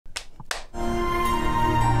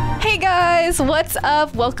guys, what's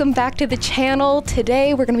up? Welcome back to the channel.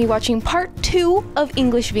 Today we're going to be watching part 2 of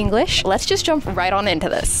English Vinglish. Let's just jump right on into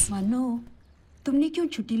this. मानो तुमने क्यों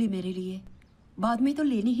छुट्टी ली मेरे लिए? बाद में तो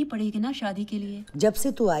लेनी ही पड़ेगी ना शादी के लिए। जब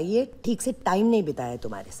से तू आई है ठीक से टाइम नहीं बिताया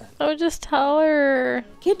तुम्हारे साथ। Oh, just tell her.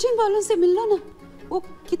 Catering वालों से मिलना ना। वो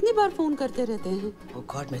कितनी बार फोन करते रहते हैं। Oh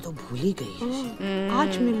God, मैं तो भूल ही गई।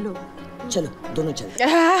 आज मिल लो। चलो दोनों चलते।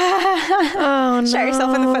 Oh no. Shot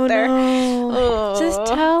yourself in the foot there. Oh. Just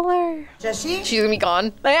tell her. Shashi? She's gonna be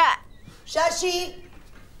gone. Yeah. Shashi?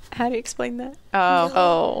 How do you explain that?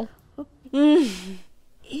 Oh.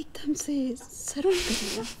 एकदम से सर उठ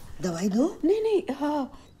गया। दवाई दो? नहीं, हाँ,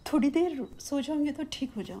 थोड़ी देर सो जाओगे तो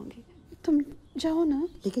ठीक हो जाओगे। तुम जाओ ना।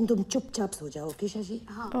 लेकिन तुम चुपचाप सो जाओ, ओके शशि?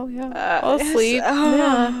 हाँ। Oh yeah. I'll sleep.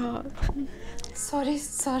 Yeah. Sorry,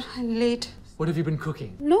 sir, I'm late. What have you been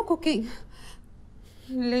cooking? No cooking.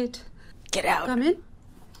 Late. Get out. Come in.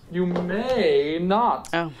 You may not.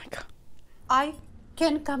 Oh my god. I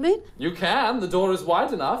can come in. You can, the door is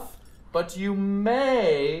wide enough, but you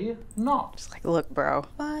may not. Just like, look, bro.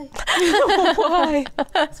 Bye. Why?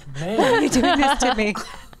 May. Why are you doing this to me?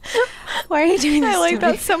 Why are you doing this I like to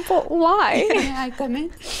me? that simple why. May I come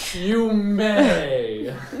in? You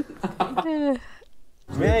may.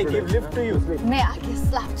 May I give lift to you? May I give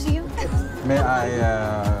slap to you? May I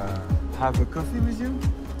have a coffee with you?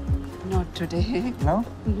 Not today. No?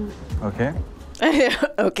 Okay.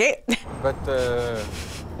 Okay. But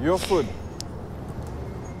your food.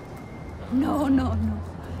 No.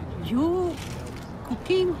 You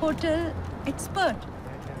cooking hotel expert.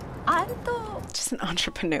 I'm तो Just an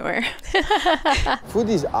entrepreneur. Food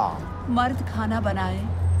is art. मर्द खाना बनाए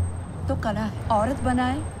तो कला है, औरत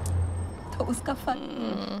बनाए तो उसका fun.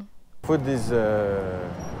 Food is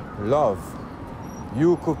love.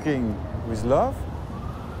 You cooking with love,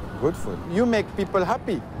 good food. You make people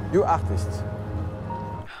happy. You artists.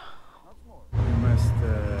 You must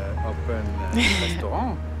open a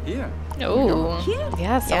restaurant here. Oh. Here?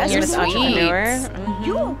 Yes, Yes, you're Miss sweet. Entrepreneur.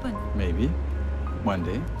 You open. Maybe. One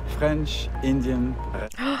day. French, Indian.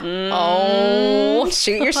 Oh.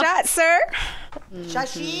 Shoot your shot, sir.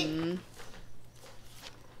 Shashi?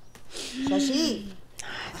 Shashi?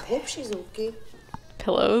 I hope she's okay.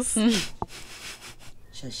 Pillows.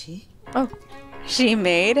 Shashi? Oh, she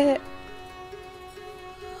made it.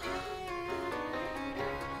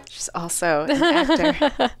 She's also an actor.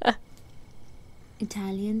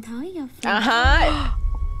 Italian था या Uh-huh.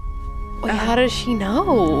 Wait, how does she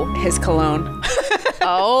know? His cologne.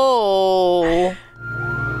 Oh.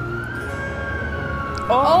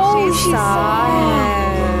 Oh, she saw it.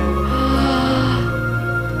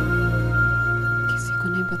 किसी को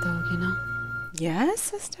नहीं बताओगी ना? Yes,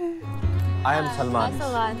 sister. I am Salman.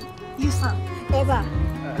 Eva.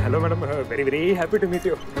 Hello, madam. Very, very happy to meet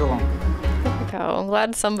you. Go on. Oh, I'm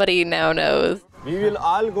glad somebody now knows. We will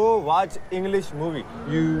all go watch English movie.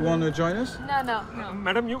 You want to join us? No.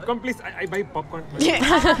 Madam, you come please. I buy popcorn.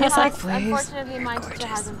 He's like, please. Unfortunately, my sister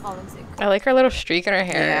hasn't fallen sick. I like her little streak in her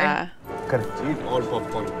hair. Yeah. Correct. Eat all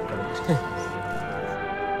popcorn.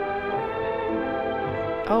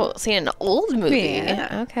 Oh, see an old movie.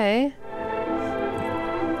 Yeah. Okay.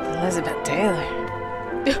 Elizabeth Taylor.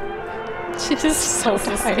 She's just so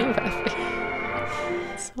tired.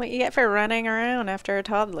 That's what you get for running around after a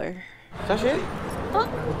toddler. Shashi? Huh?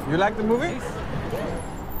 You like the movie?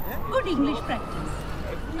 Good English practice.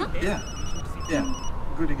 Yeah.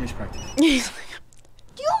 Good English practice.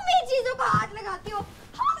 क्यों मेरी चीजों को हाथ लगाती हो?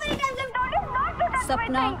 How many times I've told you not to touch my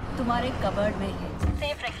सपना things? तुम्हारे cupboard में है।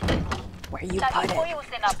 Safe रखिए। Where you ताकि put कोई it.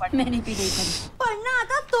 उसे ना पढ़े। मैंने भी नहीं करी। पढ़ना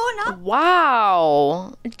आता तो ना। Wow.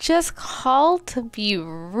 Just called to be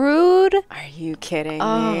rude. Are you kidding Oh,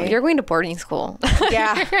 me? you're going to boarding school.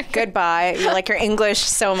 Yeah. Goodbye. You like your English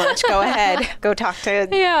so much. Go ahead. Go talk to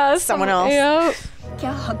Yeah, someone else. Yep.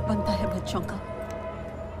 क्या हक बनता है बच्चों का?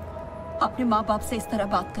 अपने माँ बाप से इस तरह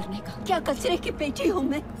बात करने का? क्या कचरे की पेटी हूँ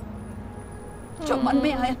मैं? जो मन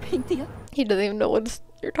में आया फेंक दिया? He doesn't even know what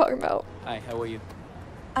you're talking about. Hi, how are you?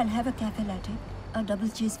 I'll have a cafe latte, a double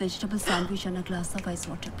cheese vegetable sandwich and a glass of ice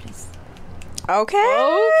water, please.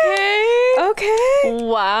 Okay. Okay.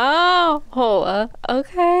 Wow. Hola.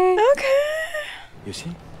 Okay. Okay. You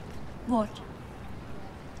see? What?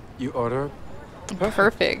 You order.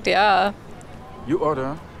 Perfect. Yeah. You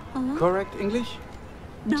order. Correct English?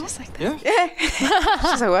 No. Just like that. Yes. Yeah.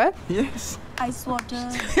 She's like, what? Yes. Ice water.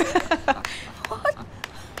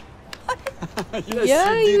 Yes,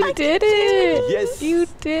 Yeah, you did it. Yes. You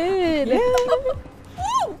did.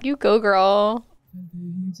 You go, girl.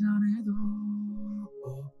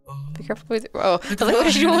 Be careful with. Oh, I was like, what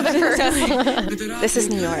is she doing with her? This is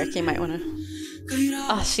New York. You might want to.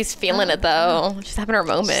 Oh, she's feeling it though. She's having her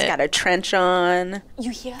moment. She's got a trench on.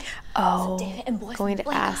 You hear? Oh, going to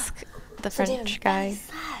ask the French guy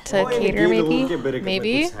to cater maybe?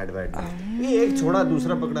 Maybe?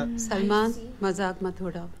 Salman मजाक मत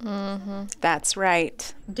उड़ाओ. That's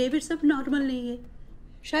right. David सब normal नहीं है.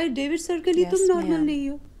 शायद David sir के लिए तुम नॉर्मल नहीं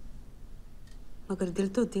हो. मगर दिल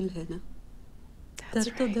तो दिल है ना. दर्द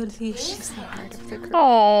तो दर्द ही है.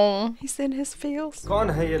 Oh, He's in his feels. कौन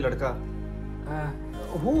है ये लड़का?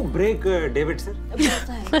 Who break David sir?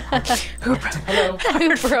 who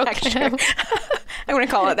broke him? I'm going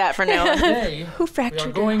to call it that for now. Today, Who we are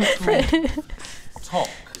fractured going to talk.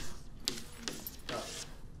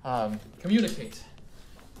 Communicate.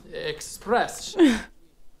 Express.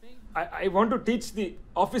 I want to teach the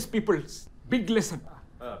office people's big lesson.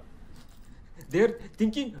 They're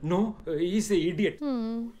thinking, no, he's an idiot.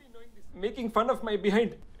 Making fun of my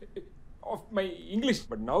behind, of my English.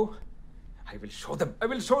 But now, I will show them. I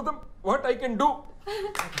will show them what I can do.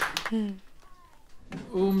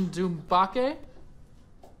 Dumbake?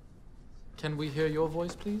 Can we hear your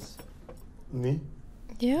voice, please? Me?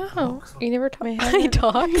 Yeah, you never talk. He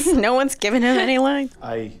talks. No one's given him any line.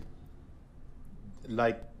 I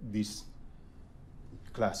like this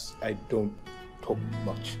class. I don't talk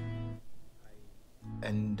much.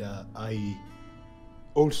 And I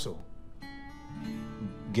also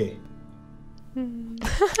gay.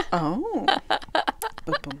 Oh.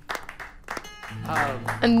 Boom, boom.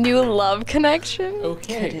 A new love connection?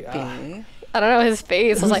 Okay. Could it be? I don't know, his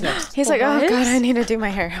face. I was like, He's like, oh God, I need to do my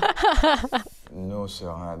hair. No, sir,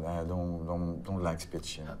 I don't like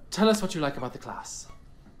speech. Tell us what you like about the class.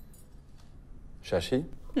 Shashi,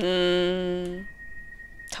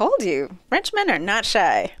 Told you. French men are not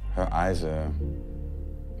shy. her eyes are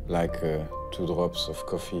like 2 drops of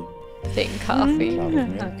coffee. Think coffee. Cloud of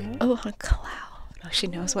milk. Oh, a cloud. Oh, she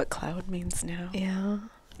knows what cloud means now. Yeah.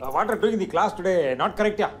 What are doing in the class today? Not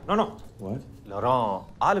correct, yeah? No. What? Laurent,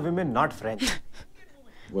 all women not French.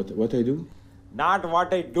 What I do? Not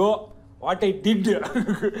what I do, what I did.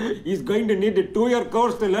 He's going to need a 2-year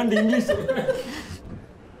course to learn English.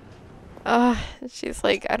 She's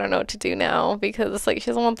like, I don't know what to do now because like she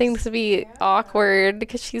doesn't want things to be awkward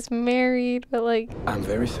because she's married, but like. I'm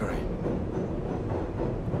very sorry.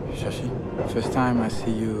 Shashi, first time I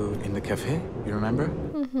see you in the cafe, you remember?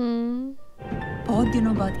 बहुत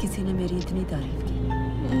दिनों बाद किसी ने मेरी इतनी तारीफ की.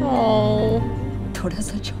 Oh. थोड़ा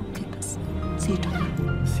सा झोंक के बस. See you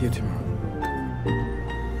tomorrow. See you tomorrow.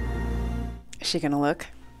 Is she gonna look?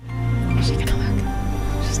 Is she gonna look?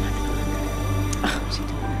 She's not gonna look. Oh, she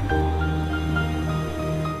did.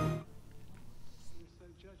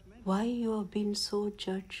 Why you have been so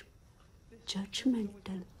judgmental?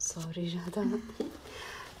 Sorry, Radha.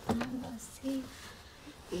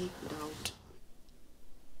 एक डाउट.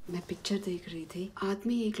 मैं picture देख रही थी.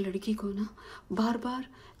 आदमी एक लड़की को ना बार-बार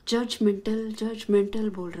जजमेंटल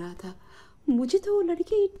बोल रहा था. मुझे तो वो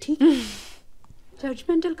लड़की ठीक.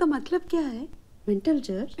 जजमेंटल का मतलब क्या है? मेंटल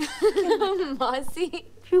जज? मौसी,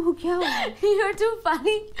 क्यों क्या हुआ? you're too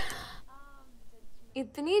funny.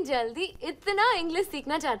 इतनी जल्दी इतना इंग्लिश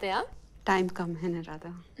सीखना चाहते हैं आप? टाइम कम है ना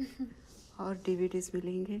राधा. और डीवीडीज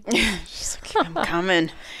मिलेंगे. She's like, I'm coming.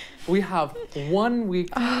 We have 1 week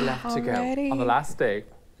left to go. On the last day,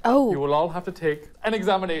 you will all have to take an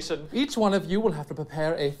examination. Each one of you will have to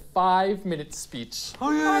prepare a 5-minute speech.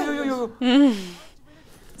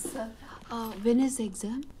 Sir, when is the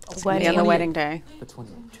exam? On the wedding day. The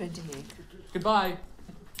 28th. 28. Goodbye.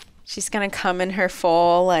 She's gonna come in her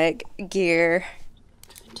full, like, gear.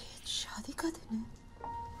 शादी का दिन है.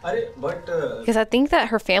 But Because I think that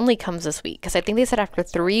her family comes this week. Because I think they said after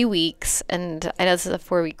 3 weeks, and I know this is a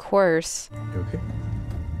 4-week course. You okay?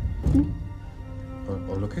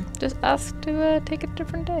 All okay? Just ask to take it a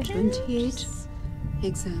different day. 28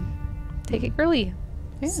 exam. Take it early.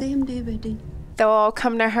 Same day wedding. They'll all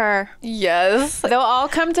come to her. Yes. They'll all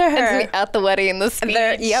come to her. And at the wedding, the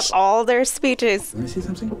speech. Yep, all their speeches. Let me see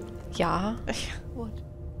something. Yeah. What?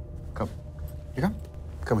 Come. You come?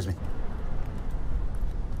 Come with me.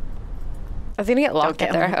 I was gonna get locked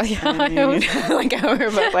in there. Oh, yeah. Like how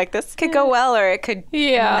we're both like, this could go well or it could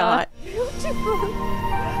not. Beautiful.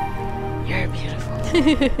 You're beautiful.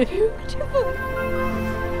 Beautiful.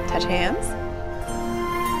 Touch hands.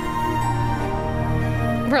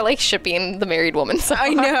 We're like shipping the married woman. So I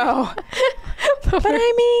know. But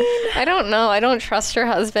I mean, I don't know. I don't trust her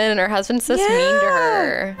husband, and her husband's just mean to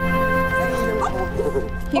her.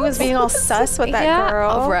 He was being all sus with that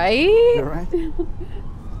girl. Right? You all right?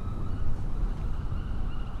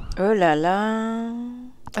 Oh la la.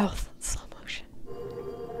 Oh, slow motion.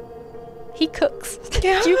 He cooks.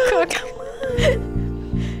 Yeah. You cook.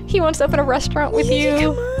 He wants to open a restaurant with you.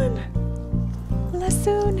 Come on.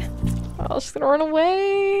 Listen. Oh, she's gonna run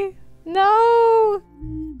away. No.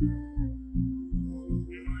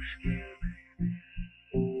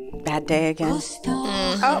 Bad day again.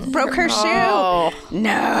 Oh, broke her shoe.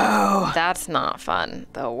 No. That's not fun.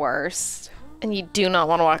 The worst. And you do not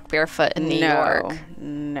want to walk barefoot in New York.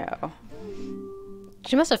 No.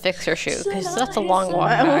 She must have fixed her shoe because that's a long walk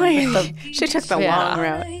back. She took the long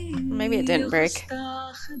route. Maybe it didn't break.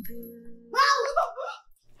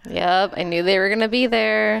 Yep, I knew they were gonna be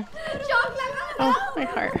there. Oh, my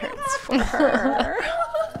heart hurts for her.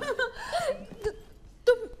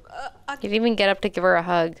 You didn't even get up to give her a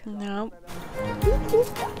hug. No.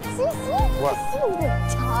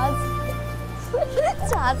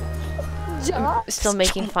 Still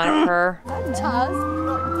making fun of her.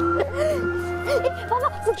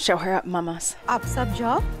 Show her up, mamas. आप सब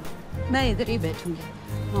जाओ मैं इधर ही बैठूंगी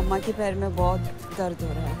मम्मा के पैर में बहुत दर्द हो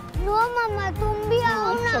रहा है नो मम्मा तुम भी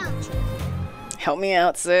आओ ना Help me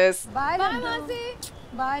out, sis. Bye मासी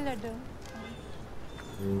bye Laddu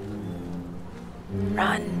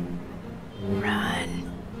Run. Run.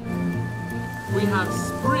 We have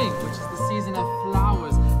spring, which is the season of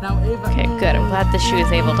flowers. Now, Ava. Okay, good. I'm glad the shoe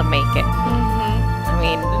is able to make it. I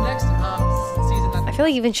mean, The next season. I feel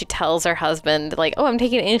like even she tells her husband, like, oh, I'm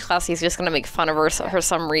taking an English class. He's just going to make fun of her for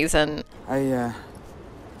some reason. I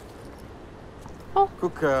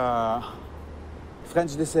cook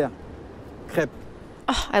French dessert. Crepe.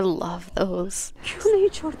 Oh, I love those. क्यों नहीं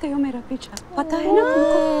छोड़ते हो मेरा पीछा पता है ना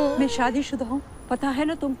तुमको मैं शादीशुदा हूँ पता है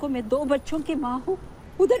ना तुमको मैं 2 बच्चों की माँ हूँ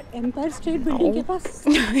उधर एम्पायर स्टेट बिल्डिंग के पास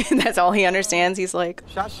That's all he understands. He's like,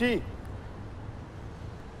 Shashi.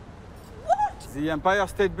 What? The Empire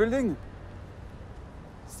State Building.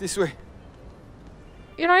 It's this way.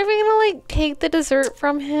 You're not even gonna like take the dessert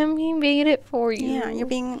from him. He made it for you. yeah,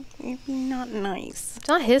 you're being not nice. It's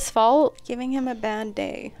not his fault. Giving him a bad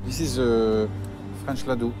day. This is French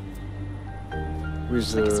laddu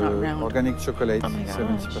with like it's not round. organic chocolate, Oh my gosh.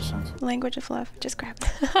 70%. Language of love. Just grab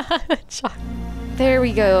it. There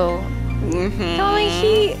we go. No,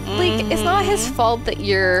 like it's not his fault that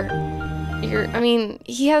you're. I mean,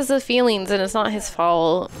 he has the feelings, and it's not his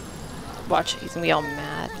fault. Watch, he's gonna be all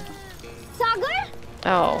mad. Sagar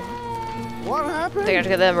Oh. What happened? They have to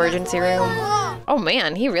go to the emergency room. Oh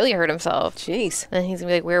man, he really hurt himself. Jeez. Then he's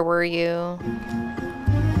gonna be like, "Where were you?"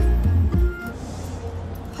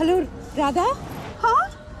 Hello Radha हाँ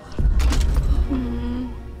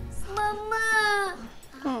मम्मा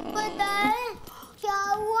पता है क्या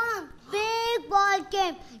हुआ big ball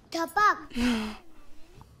game ठपक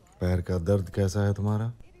पैर का दर्द कैसा है तुम्हारा?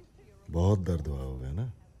 बहुत दर्द हुआ होगा ना,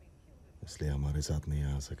 इसलिए हमारे साथ नहीं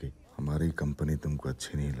आ सकी। हमारी कंपनी तुमको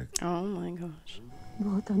अच्छी नहीं लगती। Oh my gosh.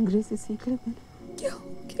 बहुत अंग्रेजी सीख रहे मैंने क्या हो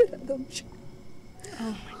गया राधा मुझे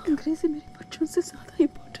अंग्रेजी मेरे बच्चों से ज्यादा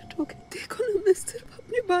इम्पोर्टेंट हो गई देखो ना मैं सिर्फ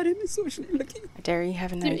अपने बारे में सोचने लगी Dare you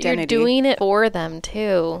have an You're identity? doing it for them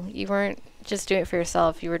too. You weren't just doing it for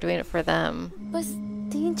yourself. You were doing it for them. बस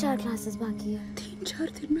 3-4 क्लासेस बाकी है 3-4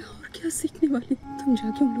 दिन में और क्या सीखने वाली तुम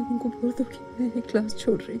जाके उन लोगों को बोल दो कि मैं ये क्लास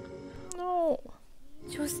छोड़ रही हूँ No.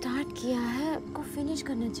 जो स्टार्ट किया है आपको फिनिश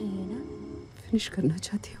करना चाहिए ना फिनिश करना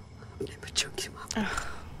चाहती हूँ अपने बच्चों की माँ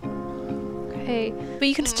Okay, but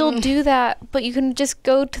you can still do that. But you can just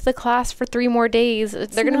go to the class for 3 more days.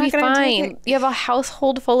 They're gonna not be gonna take fine. You have a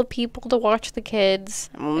household full of people to watch the kids.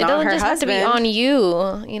 Well, It not doesn't her just have to be husband. on you,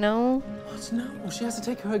 you know? What? No, she has to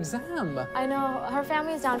take her exam. I know. Her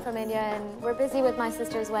family's down from India, and we're busy with my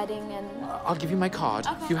sister's wedding, and... I'll give you my card.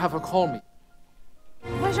 If you have her, call me.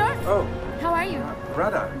 Bonjour. Oh, How are you?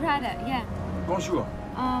 Radha. Radha, yeah. Bonjour.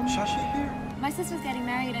 Shashi here? My sister's getting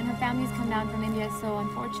married, and her family's come down from India, so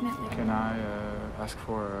unfortunately... Can I ask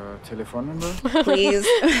for a telephone number? Please.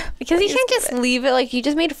 Because you can't just leave it. Like, you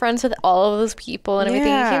just made friends with all of those people and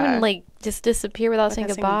everything. You can't Yeah. even, like, just disappear without saying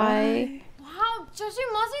goodbye. Wow, Shashi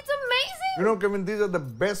Masi, it's amazing! You know, Kevin, these are the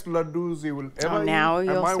best laddus you will ever now eat.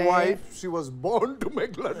 you'll And my say wife, she was born to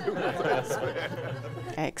make laddus. I swear.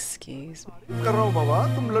 Excuse me. कर रहा हूँ बाबा,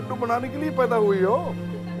 तुम लड्डू बनाने के लिए पैदा हुई हो.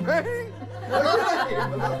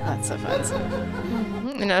 That's offensive.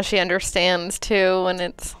 You know, she understands too when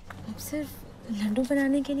it's. अब सिर्फ लड्डू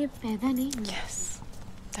बनाने के लिए पैदा नहीं Yes,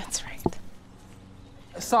 that's right.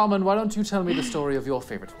 Salman, why don't you tell me the story of your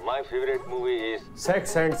favorite? My favorite movie is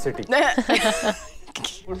Sex and City.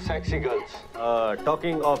 Sexy girls.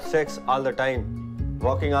 Talking of sex all the time.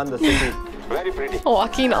 Walking on the city. Very pretty.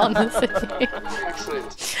 Walking on the city.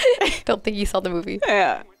 Excellent. Don't think you saw the movie.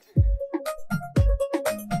 Yeah.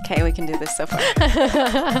 Okay, we can do this so far.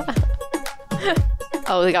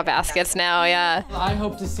 Oh, we got baskets now, yeah. I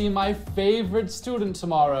hope to see my favorite student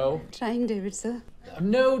tomorrow. Trying, David sir.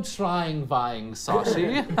 No trying vying,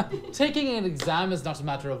 Shashi. Taking an exam is not a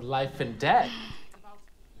matter of life and death.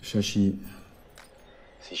 Shashi,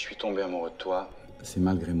 si je suis tombé amoureux de toi, c'est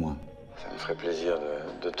malgré moi. Ça me ferait plaisir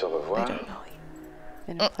de te revoir.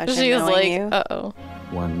 She was like, uh-oh.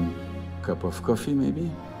 One cup of coffee, maybe?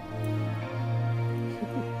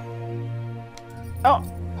 Oh.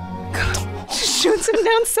 Shoots him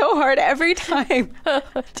down so hard every time.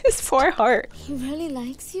 His poor heart. He really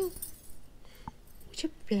likes you. मुझे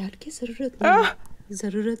प्यार की ज़रूरत नहीं.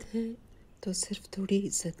 ज़रूरत है तो सिर्फ थोड़ी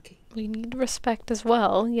इज्जत की. We need respect as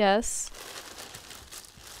well, yes.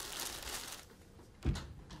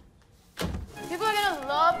 People are gonna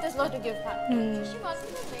love this look to give back. She must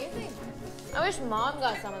be amazing. I wish Mom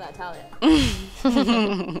got some of that talent.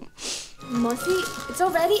 Mosi, it's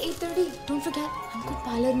already 8:30. Don't forget, हमको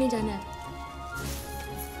parlor में जाना है.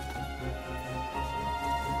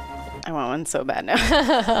 I want one so bad now.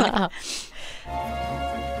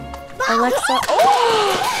 Alexa. Oh!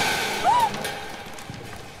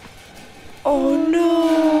 Oh no.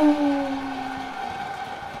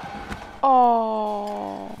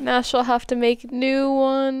 Oh. Now she'll have to make new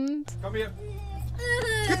ones. Come here.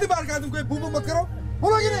 कितनी बार कहा तुमको बूबू मत करो?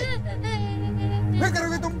 बोला कि नहीं? फिर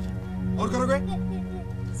करोगे तुम? और करोगे?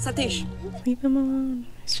 Satish. Leave him alone.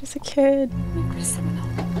 He's just a kid.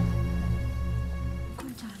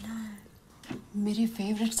 मेरी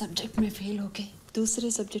फेवरेट सब्जेक्ट में फेल हो गए. दूसरे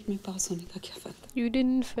सब्जेक्ट में पास होने का क्या फायदा? You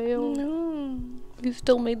didn't fail. No. You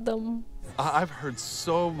still made them. I've heard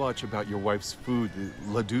so much about your wife's food.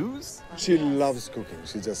 Ladoos? She loves cooking.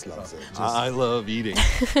 She just loves it. I love eating.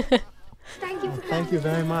 Thank you for Thank you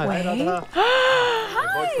very much.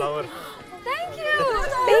 Hi. Flower. Thank you.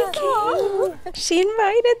 Thank you. She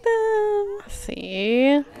invited them.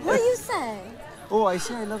 See? What do you say? Oh, I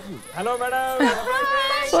say I love you. Hello, madam.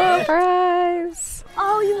 Surprise.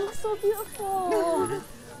 Oh, you look so beautiful.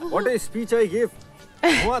 What a speech I gave.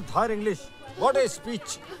 What Thar English? What a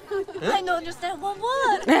speech. I don't understand one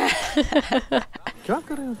word. क्या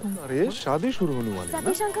कर रहे हो तुम? अरे शादी शुरू होने वाली है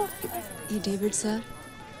ना? Satish uncle. ये डेविड सर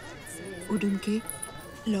उडन के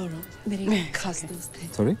लॉरा मेरे खास दोस्त हैं.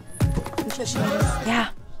 Sorry? Yeah,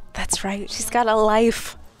 that's right. She's got a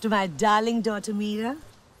life. To my darling daughter Mira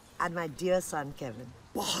and my dear son Kevin.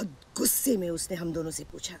 बहुत गुस्से में उसने हम दोनों से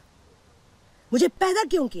पूछा, मुझे पैदा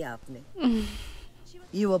क्यों किया आपने?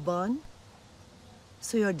 You were born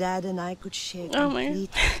so your dad and I could share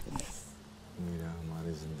complete happiness. Meera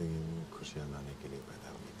हमारी जिंदगी में खुशियाँ लाने के लिए पैदा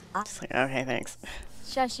हुई थी. Just like, okay, thanks.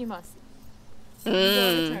 Shashi Masi.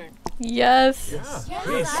 Yes.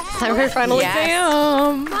 Time for final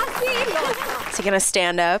exam. Is he gonna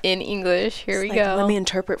stand up? In English. Here we go. Let me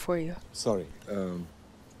interpret for you. Sorry.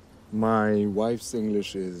 My wife's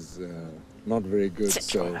English is not very good, Sit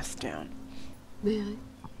so. us down. May I?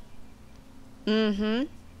 Mm-hmm.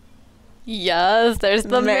 Yes, there's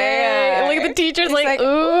the man. Look at the teachers like,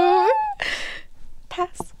 ooh.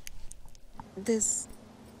 Pass. This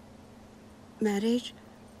marriage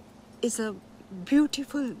is a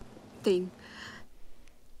beautiful thing.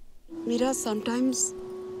 Mira, sometimes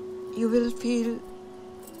you will feel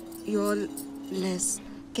you're less.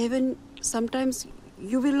 Kevin, sometimes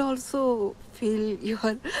you will also feel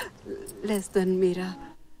you're less than Mira.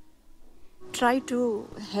 Try to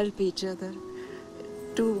help each other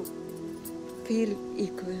to feel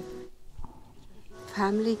equal.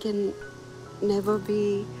 Family can never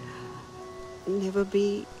be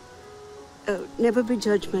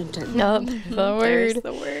judgmental. No, the word.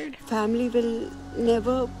 The word. Family will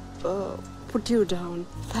never put you down.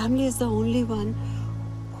 Family is the only one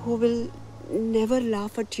who will never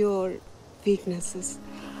laugh at your weaknesses.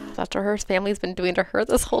 That's what her family's been doing to her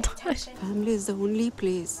this whole time. Family is the only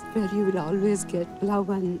place where you will always get love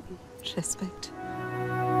and respect.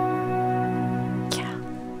 Yeah.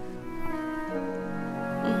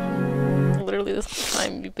 Literally this whole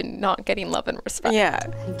time you've been not getting love and respect. Yeah.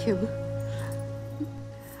 Thank you.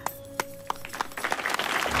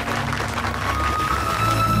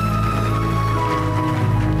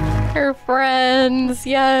 Her friends,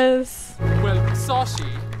 yes. Well, Shashi,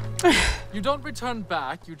 you don't return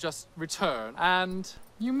back, you just return. And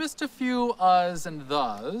you missed a few uhs and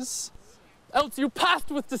thus. Else you passed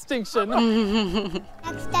with distinction.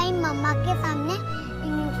 Next time मम्मा के सामने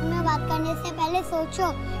English में बात करने से पहले सोचो.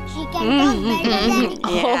 She can talk better than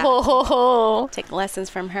me. Yeah. Oh. Take lessons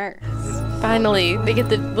from her. Finally, they get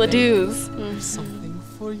the dues. Something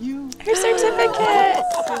for you. Her certificate.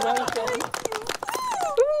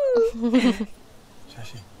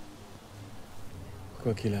 Shashi,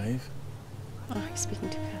 quoi qu'il arrive, Oh, he's speaking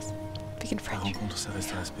too fast. Speaking ta French. rencontre, ça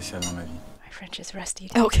restera spécial dans ma vie. My French is rusty.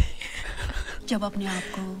 Okay. जब अपने आप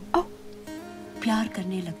को प्यार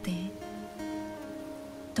करने लगते हैं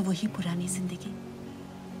तो वही पुरानी जिंदगी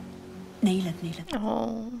नहीं लगने लगती.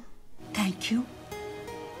 Thank you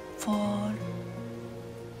for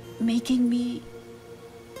making me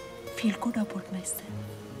feel good about myself.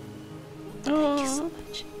 Thank you so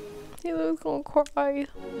much. He was gonna cry.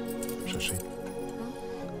 Shashi,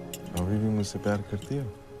 अभी भी मुझसे प्यार करती हो?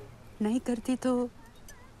 नहीं करती तो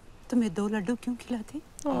तुम्हें 2 लड्डू क्यों खिलाती?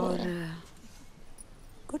 और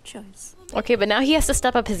good choice. Okay, but now he has to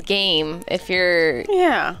step up his game. If you're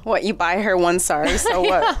what, you buy her 1 sari, so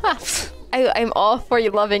what? I'm all for you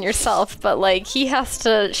loving yourself, but like he has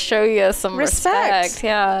to show you some respect.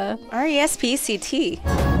 Yeah. R-E-S-P-C-T.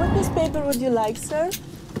 What newspaper would you like, sir?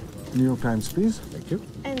 New York Times, please. Thank you.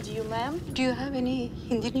 And you, ma'am? Do you have any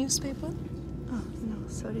Hindi newspaper? Oh, no,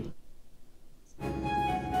 sorry.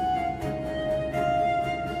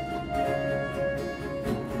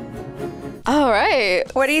 All right.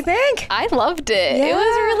 What do you think? I loved it. It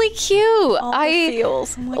was really cute. All the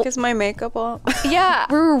feels. I'm like, is my makeup off? Yeah,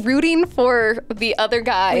 we were rooting for the other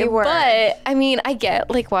guy. We were. But I mean, I get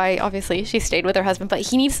like why obviously she stayed with her husband, but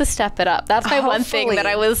he needs to step it up. That's my one thing that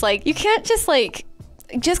I was like, you can't just like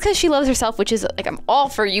just because she loves herself, which is like I'm all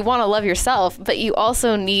for you want to love yourself, but you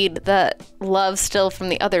also need that love still from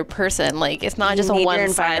the other person. Like it's not just a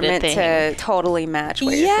one-sided thing. To totally match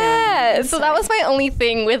what you're feeling. So that was my only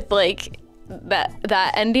thing with like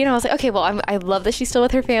that ending. I was like, okay, well, I love that she's still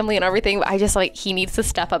with her family and everything, but I just like he needs to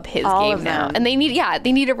step up his game now, and they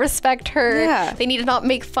need to respect her. Yeah. They need to not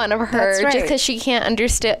make fun of her just because she can't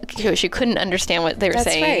understand. She couldn't understand what they were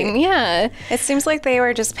saying. Right. Yeah, it seems like they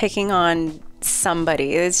were just picking on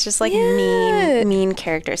somebody. It's just like mean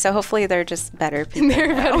characters. So hopefully they're just better people.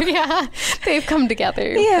 They're better, yeah. They've come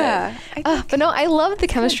together. Yeah. But no, I love the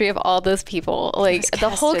chemistry of all those people. Like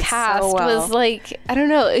the whole cast was like, I don't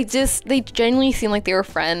know, it just they genuinely seemed like they were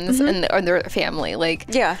friends and or their family. Like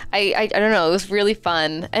I don't know, it was really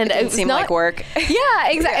fun. And it seemed like work. Yeah,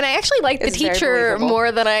 exactly. And I actually liked the teacher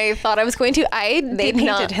more than I thought I was going to. They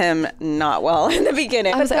painted him not well in the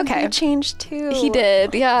beginning. I was like, okay. He changed too. He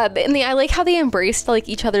did, yeah. And I like how they embraced like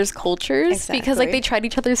each other's cultures because like they tried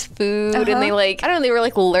each other's food and they like I don't know, they were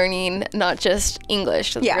like learning not just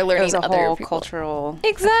English, they were learning it was a other whole people. Cultural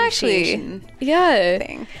thing.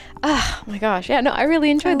 Oh my gosh, yeah, no, I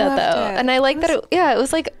really enjoyed that though, and I like that it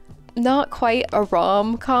was like not quite a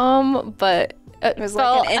rom-com, but it was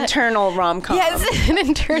like an internal rom-com. Yes, an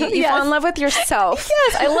internal. You fall in love with yourself.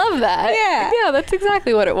 Yes, I love that. Yeah, that's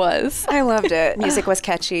exactly what it was. I loved it. Music was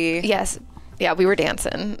catchy. Yes. Yeah, we were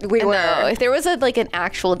dancing. We were. If there was like an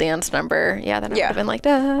actual dance number, then I would have been like,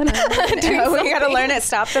 we gotta learn it.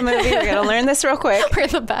 Stop the movie. We gotta learn this real quick. We're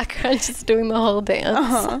in the background just doing the whole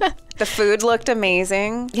dance. The food looked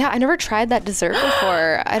amazing. Yeah, I never tried that dessert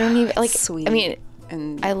before. I don't even like. Sweet. I mean,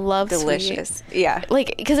 and I love delicious. Sweet. Yeah,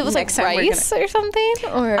 like because it was like rice or something.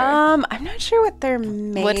 Or I'm not sure what they're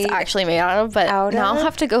made. What's actually made out of, but now I'll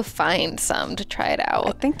have to go find some to try it out.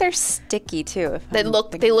 I think they're sticky too. They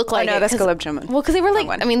look like no, that's gulab jamun. Well, because they were like,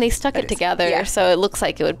 I mean, they stuck it together, so it looks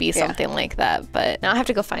like it would be something like that. But now I have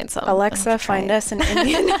to go find some. Alexa, find us an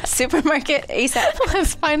Indian supermarket ASAP.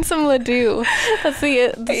 Let's find some ladoo.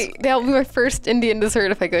 That'll be my first Indian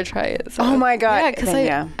dessert if I go try it. So. Oh my god! Yeah, because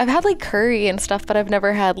I've had like curry and stuff, but I've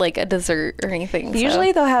never had like a dessert or anything.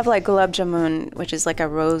 Usually they'll have like gulab jamun, which is like a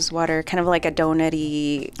rose water, kind of like a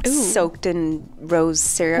donut-y, soaked in rose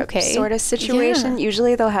syrup sort of situation. Yeah.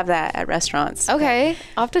 Usually they'll have that at restaurants. Okay,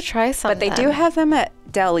 I'll have to try some. But they do have them at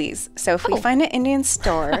delis. So if we find an Indian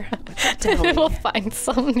store, we'll find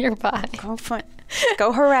some nearby.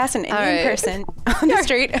 Go harass an Indian person on the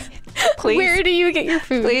street. Please. Where do you get your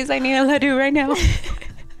food? Please, I need a ladoo right now.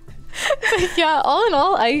 Yeah, all in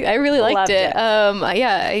all, I really liked it.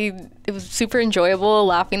 It was super enjoyable,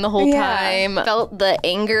 laughing the whole time. Felt the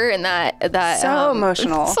anger and that so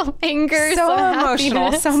emotional. Some anger, so emotional,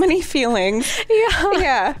 happiness. So many feelings.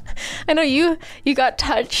 Yeah. I know you got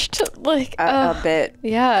touched like a bit.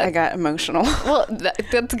 Yeah, I got emotional. Well,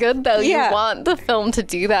 that's good though. You want the film to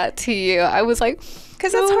do that to you. I was like.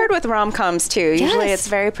 Because it's hard with rom-coms too. Usually it's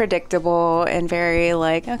very predictable and very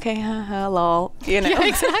like, okay, lol, you know. Yeah,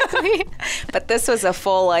 exactly. But this was a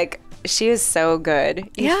full like, she was so good.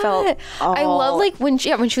 You felt I love like when she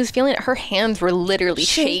was feeling it, her hands were literally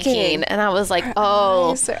shaking. And I was like,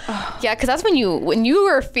 yeah, because that's when you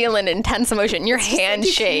were feeling intense emotion, your hands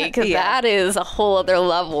shake. That is a whole other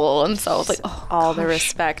level. And so I was like, all the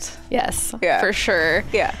respect. Yes, for sure.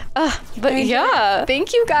 Yeah. But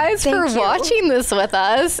thank you guys for watching this with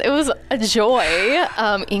us. It was a joy.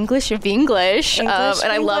 English Vinglish. And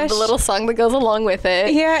I love the little song that goes along with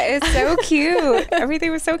it. Yeah, it's so cute. Everything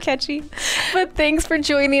was so catchy. Shashi. But thanks for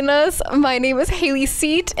joining us. My name is Hayley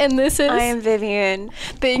Seat, and this is... I am Vivian.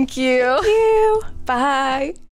 Thank you. Thank you. Bye.